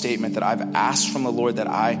one statement that I've asked from the Lord, that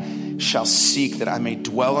I shall seek, that I may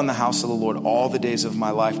dwell in the house of the Lord all the days of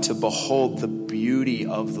my life, to behold the beauty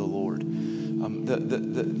of the Lord.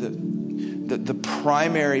 The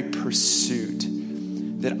primary pursuit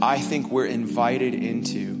that I think we're invited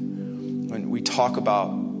into when we talk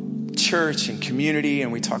about church and community,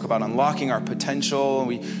 and we talk about unlocking our potential, and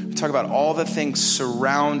we talk about all the things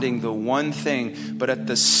surrounding the one thing, but at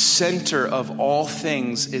the center of all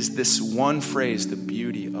things is this one phrase, the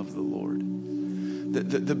beauty of the Lord.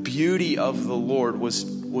 The beauty of the Lord was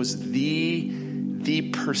the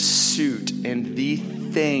pursuit and the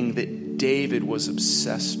thing that David was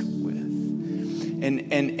obsessed with.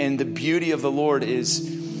 And the beauty of the Lord is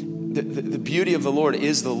the beauty of the Lord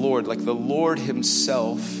is the Lord. Like the Lord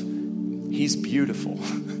himself, he's beautiful.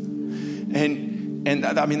 And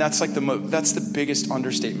I mean, that's the biggest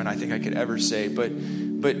understatement I think I could ever say.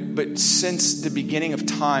 But since the beginning of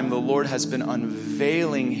time, the Lord has been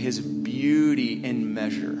unveiling his beauty in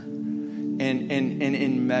measure and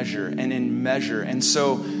in measure and in measure. And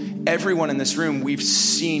so everyone in this room, we've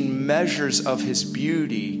seen measures of his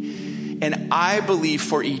beauty. And I believe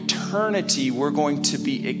for eternity, we're going to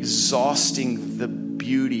be exhausting the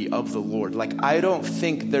beauty of the Lord. Like, I don't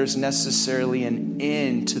think there's necessarily an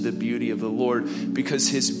end to the beauty of the Lord, because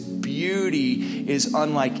his beauty is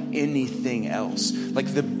unlike anything else.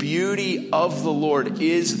 Like, the beauty of the Lord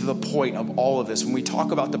is the point of all of this. When we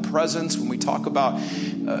talk about the presence, when we talk about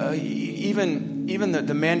even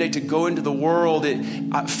the mandate to go into the world,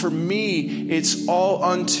 for me, it's all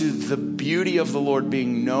unto the beauty of the Lord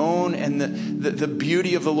being known, and the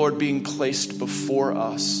beauty of the Lord being placed before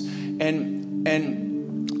us.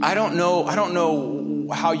 And I don't know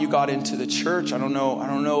how you got into the church. I don't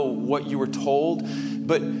know what you were told,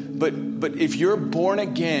 but if you're born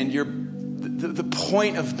again, the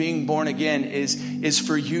point of being born again is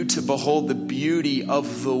for you to behold the beauty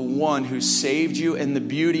of the one who saved you, and the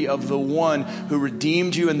beauty of the one who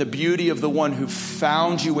redeemed you, and the beauty of the one who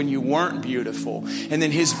found you when you weren't beautiful. And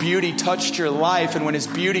then his beauty touched your life, and when his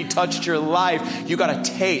beauty touched your life, you got a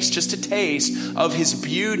taste, just a taste of his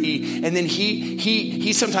beauty. And then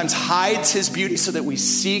he sometimes hides his beauty so that we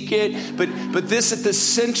seek it. But this, at the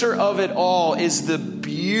center of it all, is the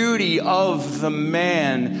beauty of the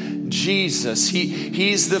man Jesus.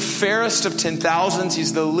 He's the fairest of 10,000s.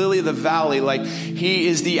 He's the lily of the valley. Like, he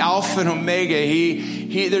is the Alpha and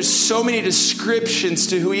Omega. There's so many descriptions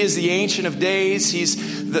to who he is, the Ancient of Days.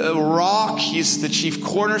 He's the rock. He's the chief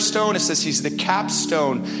cornerstone. It says he's the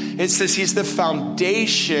capstone. It says he's the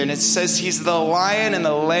foundation. It says he's the lion and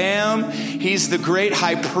the lamb. He's the great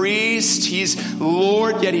high priest. He's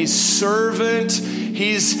Lord, yet he's servant.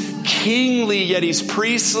 He's kingly, yet he's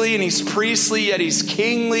priestly, and he's priestly, yet he's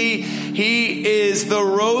kingly. He is the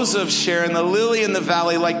rose of Sharon, the lily in the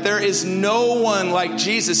valley. Like, there is no one like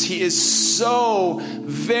Jesus. He is so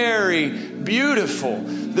very beautiful.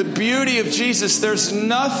 The beauty of Jesus, there's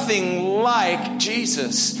nothing like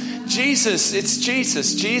Jesus. It's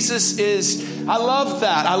Jesus. Jesus is, I love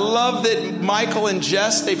that. I love that Michael and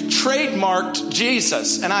Jess, they've trademarked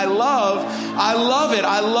Jesus. And I love it.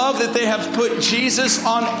 I love that they have put Jesus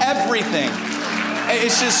on everything.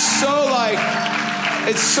 It's just so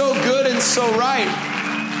it's so good and so right.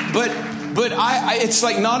 But it's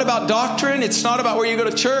like not about doctrine. It's not about where you go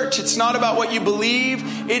to church. It's not about what you believe.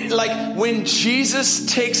 When Jesus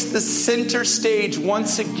takes the center stage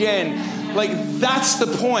once again, that's the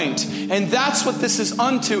point. And that's what this is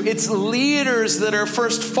unto. It's leaders that are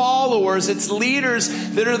first followers. It's leaders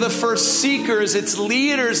that are the first seekers. It's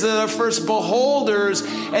leaders that are first beholders,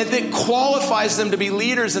 and that qualifies them to be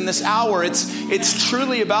leaders in this hour. It's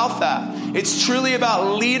truly about that. It's truly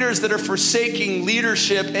about leaders that are forsaking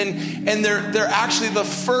leadership, and they're actually the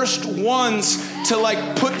first ones to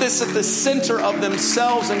put this at the center of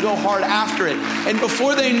themselves and go hard after it. And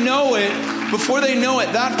before they know it,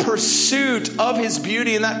 that pursuit of his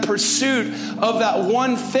beauty and that pursuit of that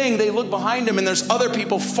one thing, they look behind him and there's other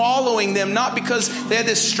people following them, not because they had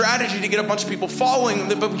this strategy to get a bunch of people following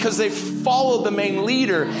them, but because they followed the main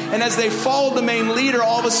leader. And as they followed the main leader,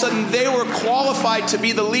 all of a sudden they were qualified to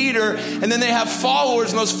be the leader. And then they have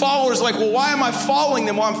followers, and those followers are like, well, why am I following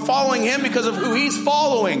them? Well, I'm following him because of who he's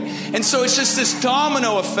following. And so it's just this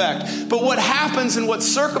domino effect. But what happens and what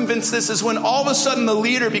circumvents this is when all of a sudden the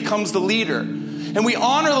leader becomes the leader. And we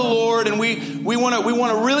honor the Lord, and we want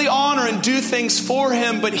to really honor and do things for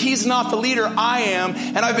him, but he's not the leader. I am.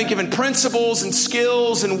 And I've been given principles and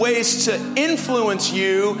skills and ways to influence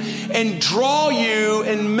you and draw you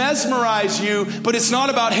and mesmerize you, but it's not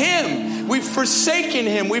about him. We've forsaken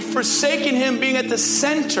him. We've forsaken him being at the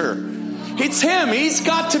center. It's him. He's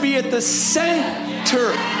got to be at the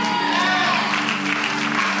center.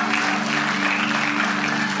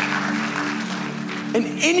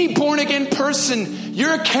 And any born-again person,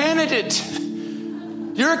 you're a candidate.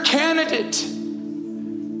 You're a candidate.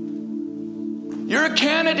 You're a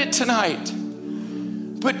candidate tonight.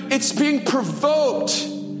 But it's being provoked.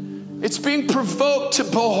 It's being provoked to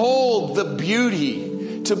behold the beauty.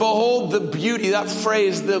 To behold the beauty. That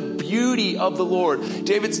phrase, the beauty of the Lord.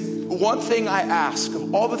 David's one thing I ask,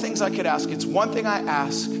 of all the things I could ask, it's one thing I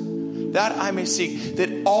ask, that I may seek,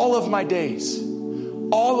 that all of my days,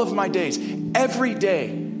 every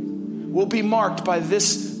day will be marked by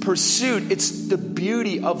this pursuit. It's the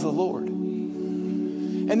beauty of the Lord.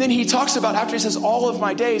 And then he talks about, after he says all of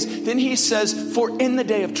my days, then he says, for in the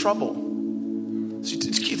day of trouble. So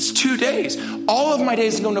it's 2 days. All of my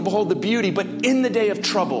days are going to behold the beauty, but in the day of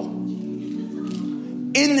trouble,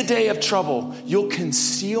 you'll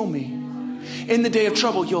conceal me. In the day of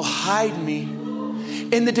trouble, you'll hide me.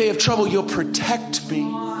 In the day of trouble, you'll protect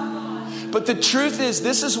me. But the truth is,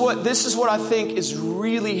 this is what I think is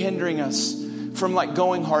really hindering us from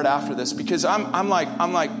going hard after this, because I'm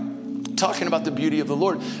talking about the beauty of the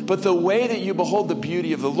Lord. But the way that you behold the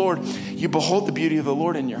beauty of the Lord, you behold the beauty of the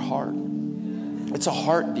Lord in your heart. It's a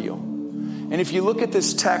heart deal. And if you look at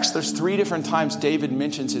this text, there's 3 different times David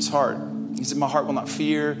mentions his heart. He said, my heart will not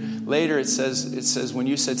fear. Later it says, when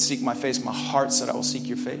you said, seek my face, my heart said, I will seek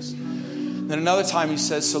your face. Then another time he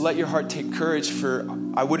says, so let your heart take courage, for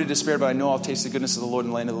I would have despaired, but I know I'll taste the goodness of the Lord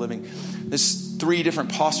in the land of the living. There's 3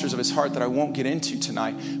 different postures of his heart that I won't get into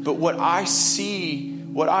tonight. But what I see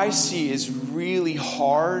is really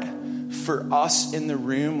hard for us in the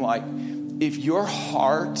room. If your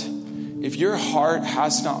heart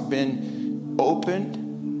has not been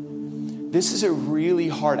opened, this is a really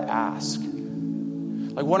hard ask.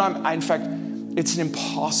 In fact, it's an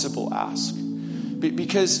impossible ask.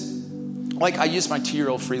 Because I use my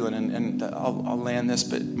 2-year-old Freeland, and I'll land this,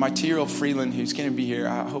 but my 2-year-old Freeland, who's going to be here,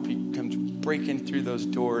 I hope he comes breaking through those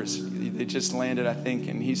doors. They just landed, I think,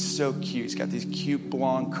 and he's so cute. He's got these cute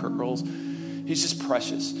blonde curls. He's just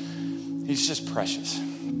precious. He's just precious.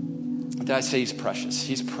 Did I say he's precious?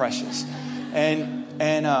 He's precious.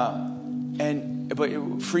 But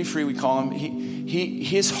Free we call him.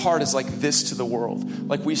 his heart is like this to the world.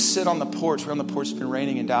 Like we sit on the porch. We're on the porch. It's been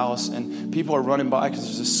raining in Dallas, and people are running by because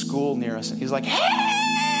there's a school near us. And he's like,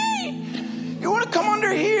 hey, you want to come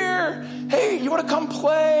under here? Hey, you want to come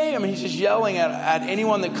play? I mean, he's just yelling at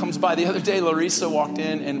anyone that comes by. The other day, Larissa walked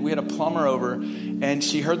in, and we had a plumber over, and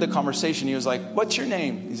she heard the conversation. He was like, what's your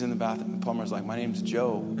name? He's in the bathroom. The plumber's like, my name's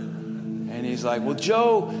Joe. And he's like, well,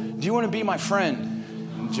 Joe, do you want to be my friend?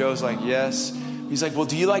 And Joe's like, yes. He's like, well,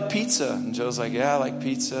 do you like pizza? And Joe's like, yeah, I like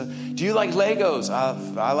pizza. Do you like Legos?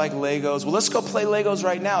 I like Legos. Well, let's go play Legos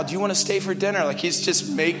right now. Do you want to stay for dinner? Like he's just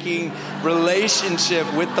making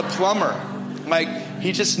relationship with the plumber. Like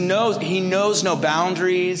he just knows, he knows no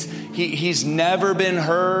boundaries. He's never been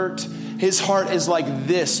hurt. His heart is like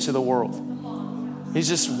this to the world. He's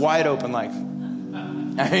just wide open like,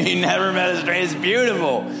 I mean, he never met a stranger. It's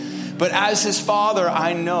beautiful. But as his father,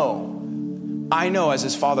 I know as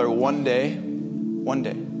his father, one day,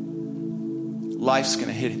 life's going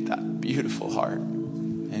to hit that beautiful heart.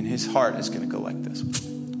 And his heart is going to go like this. He's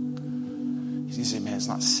going to say, man, it's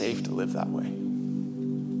not safe to live that way.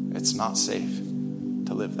 It's not safe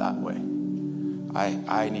to live that way.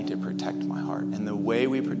 I need to protect my heart. And the way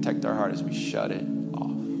we protect our heart is we shut it off.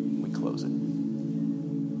 We close it.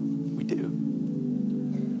 We do.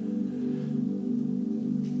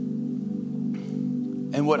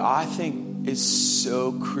 And what I think is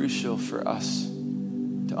so crucial for us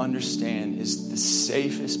to understand is the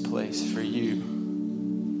safest place for you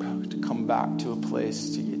to come back to a place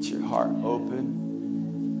to get your heart open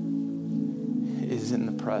is in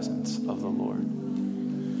the presence of the Lord.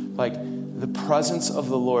 Like the presence of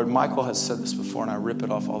the Lord. Michael has said this before, and I rip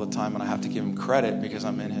it off all the time, and I have to give him credit because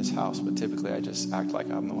I'm in his house, but typically I just act like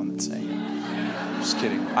I'm the one that's saying it. I'm just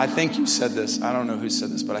kidding. I think you said this. I don't know who said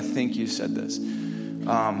this, but I think you said this.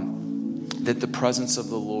 That the presence of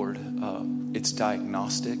the Lord, it's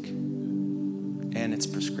diagnostic and it's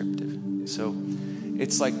prescriptive. So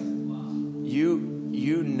it's like you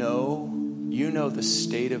know the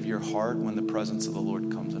state of your heart when the presence of the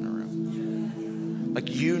Lord comes in a room. Like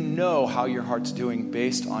you know how your heart's doing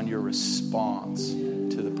based on your response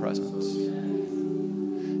to the presence.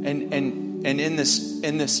 And in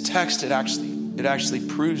this text, it actually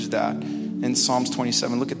proves that in Psalms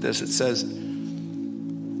 27. Look at this. It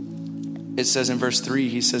says in verse 3,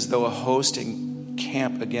 he says, though a host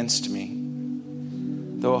encamp against me.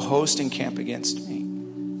 Though a host encamp against me.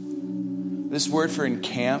 This word for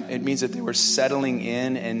encamp, it means that they were settling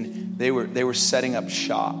in and they were setting up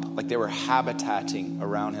shop. Like they were habitating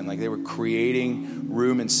around him. Like they were creating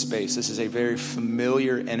room and space. This is a very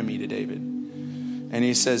familiar enemy to David. And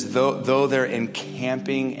he says, though they're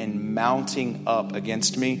encamping and mounting up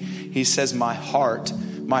against me, he says, my heart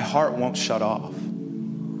won't shut off.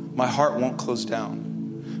 My heart won't close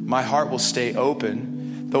down. My heart will stay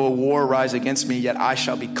open. Though a war rise against me, yet I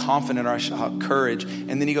shall be confident, or I shall have courage.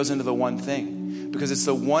 And then he goes into the one thing. Because it's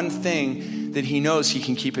the one thing that he knows he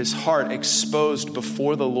can keep his heart exposed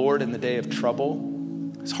before the Lord in the day of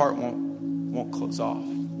trouble. His heart won't close off.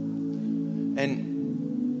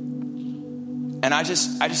 And I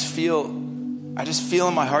just feel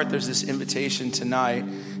in my heart there's this invitation tonight.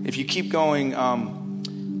 If you keep going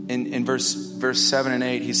in verse 7 and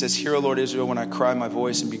 8, he says, hear, O Lord Israel, when I cry my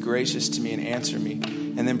voice, and be gracious to me and answer me.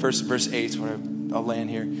 And then verse 8 is where I'll land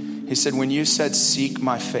here. He said, when you said, seek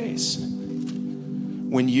my face.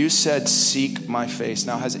 When you said, seek my face.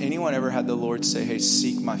 Now, has anyone ever had the Lord say, hey,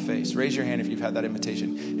 seek my face? Raise your hand if you've had that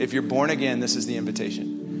invitation. If you're born again, this is the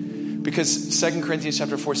invitation. Because 2 Corinthians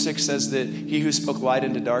chapter 4:6 says that he who spoke light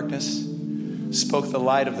into darkness spoke the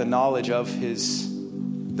light of the knowledge of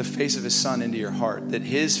the face of his son into your heart. That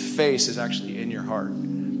his face is actually in your heart,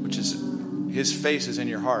 which is his face is in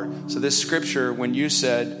your heart. So this scripture, when you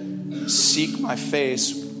said, seek my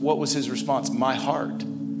face, what was his response? My heart.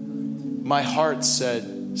 My heart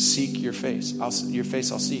said, seek your face. Your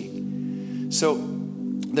face I'll seek. So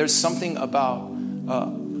there's something about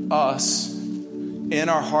us in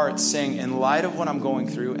our hearts saying, in light of what I'm going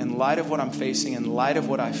through, in light of what I'm facing, in light of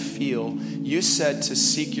what I feel, you said to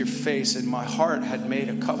seek your face, and my heart had made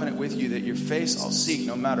a covenant with you that your face I'll seek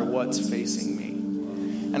no matter what's facing me.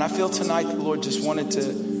 And I feel tonight the Lord just wanted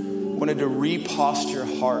to reposture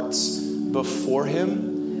hearts before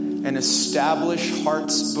him and establish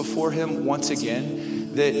hearts before him once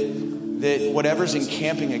again, that whatever's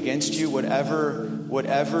encamping against you, whatever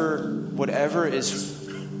is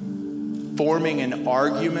forming an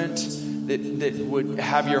argument that would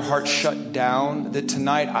have your heart shut down, that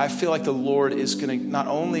tonight I feel like the Lord is going to not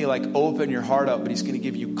only like open your heart up, but he's going to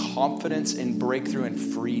give you confidence and breakthrough and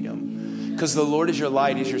freedom. Because the Lord is your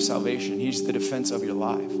light, he's your salvation. He's the defense of your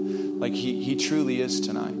life. Like he truly is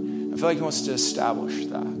tonight. I feel like he wants to establish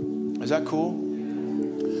that. Is that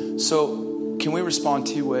cool? So can we respond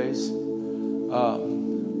two ways?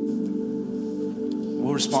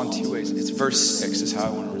 We'll respond two ways. It's verse 6 is how I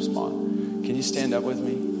want to respond. Can you stand up with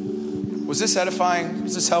me? Was this edifying?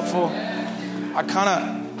 Was this helpful? I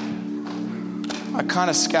kind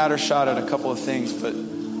of scattershot at a couple of things, but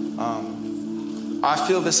I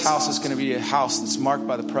feel this house is going to be a house that's marked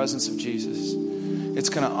by the presence of Jesus. It's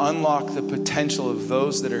going to unlock the potential of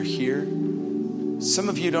those that are here. Some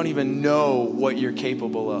of you don't even know what you're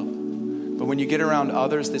capable of. But when you get around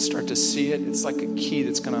others that start to see it, it's like a key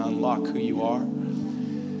that's going to unlock who you are.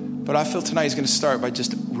 But I feel tonight he's going to start by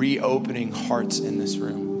just reopening hearts in this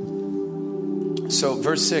room. So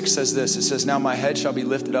verse 6 says this. It says, now my head shall be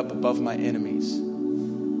lifted up above my enemies.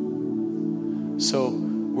 So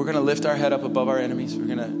we're going to lift our head up above our enemies.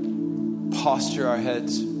 We're going to posture our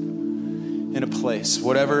heads in a place.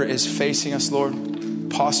 Whatever is facing us, Lord,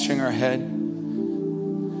 posturing our head.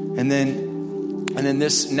 And then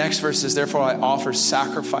this next verse says, therefore I offer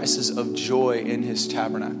sacrifices of joy in his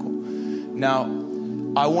tabernacle. Now,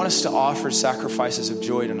 I want us to offer sacrifices of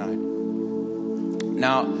joy tonight.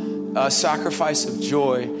 Now, a sacrifice of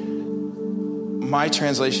joy, my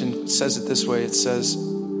translation says it this way. It says,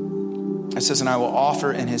 and I will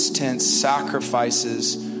offer in his tent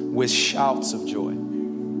sacrifices with shouts of joy.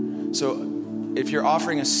 So if you're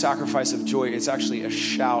offering a sacrifice of joy, it's actually a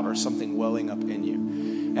shout or something welling up in you.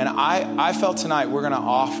 And I felt tonight we're going to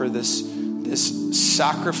offer this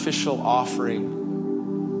sacrificial offering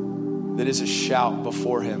that is a shout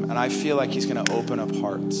before him. And I feel like he's going to open up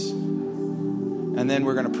hearts. And then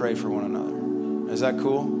we're going to pray for one another. Is that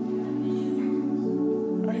cool?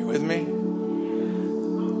 Are you with me?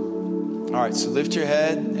 All right, so lift your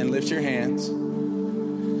head and lift your hands.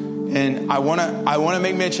 And I want to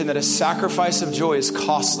make mention that a sacrifice of joy is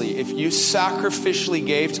costly. If you sacrificially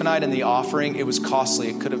gave tonight in the offering, it was costly.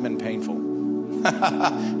 It could have been painful.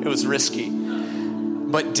 It was risky.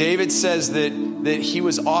 But David says that he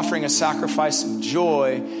was offering a sacrifice of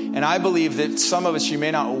joy. And I believe that some of us, you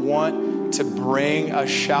may not want to bring a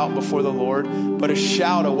shout before the Lord, but a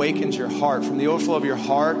shout awakens your heart. From the overflow of your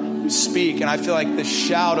heart, you speak. And I feel like the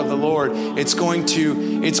shout of the Lord, it's going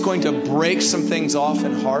to break some things off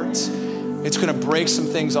in hearts. It's going to break some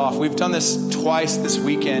things off. We've done this twice this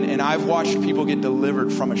weekend, and I've watched people get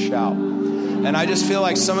delivered from a shout. And I just feel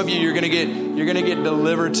like some of you, you're going to get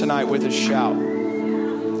delivered tonight with a shout.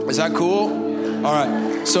 Is that cool? All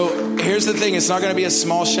right. So here's the thing. It's not going to be a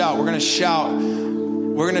small shout. We're going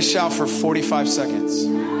to shout for 45 seconds.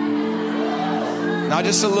 Not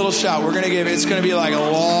just a little shout. It's going to be like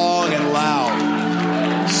long and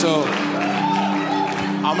loud. So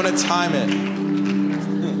I'm going to time it.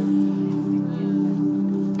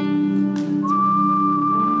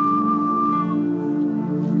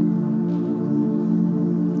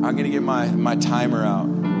 I'm going to get my timer out.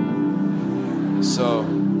 So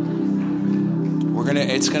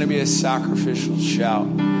it's going to be a sacrificial shout.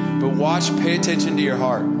 But pay attention to your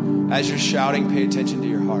heart. As you're shouting, pay attention to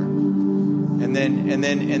your heart. And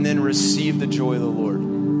then receive the joy of the Lord.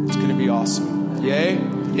 It's going to be awesome. Yay?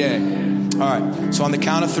 Yay. All right. So on the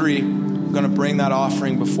count of 3, I'm going to bring that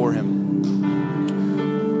offering before him.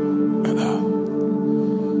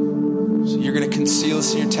 So you're going to conceal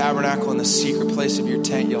us in your tabernacle in the secret place of your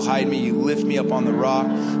tent. You'll hide me. You lift me up on the rock.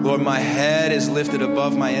 Lord, my head is lifted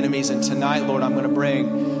above my enemies. And tonight, Lord, I'm going to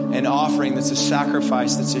bring an offering that's a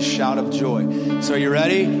sacrifice, that's a shout of joy. So are you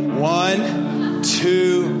ready? 1,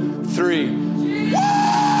 2, 3.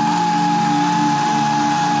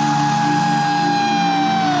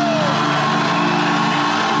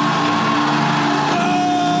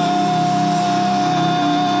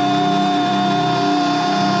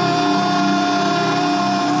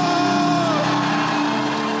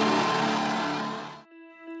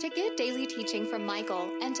 From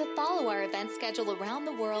Michael, and to follow our event schedule around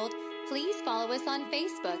the world, please follow us on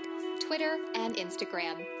Facebook, Twitter, and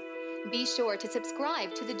Instagram. Be sure to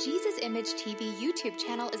subscribe to the Jesus Image TV YouTube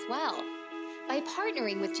channel as well. By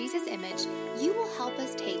partnering with Jesus Image, you will help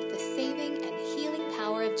us take the saving and healing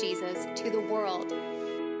power of Jesus to the world.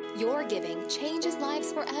 Your giving changes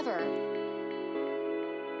lives forever.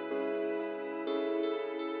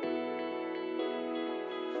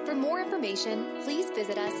 For more information, please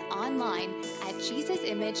visit us online at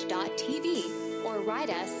jesusimage.tv or write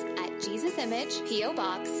us at Jesus Image, P.O.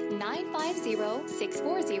 Box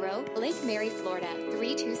 950640, Lake Mary, Florida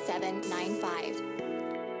 32795.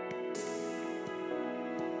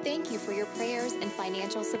 Thank you for your prayers and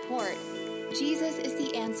financial support. Jesus is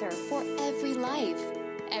the answer for every life,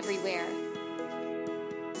 everywhere.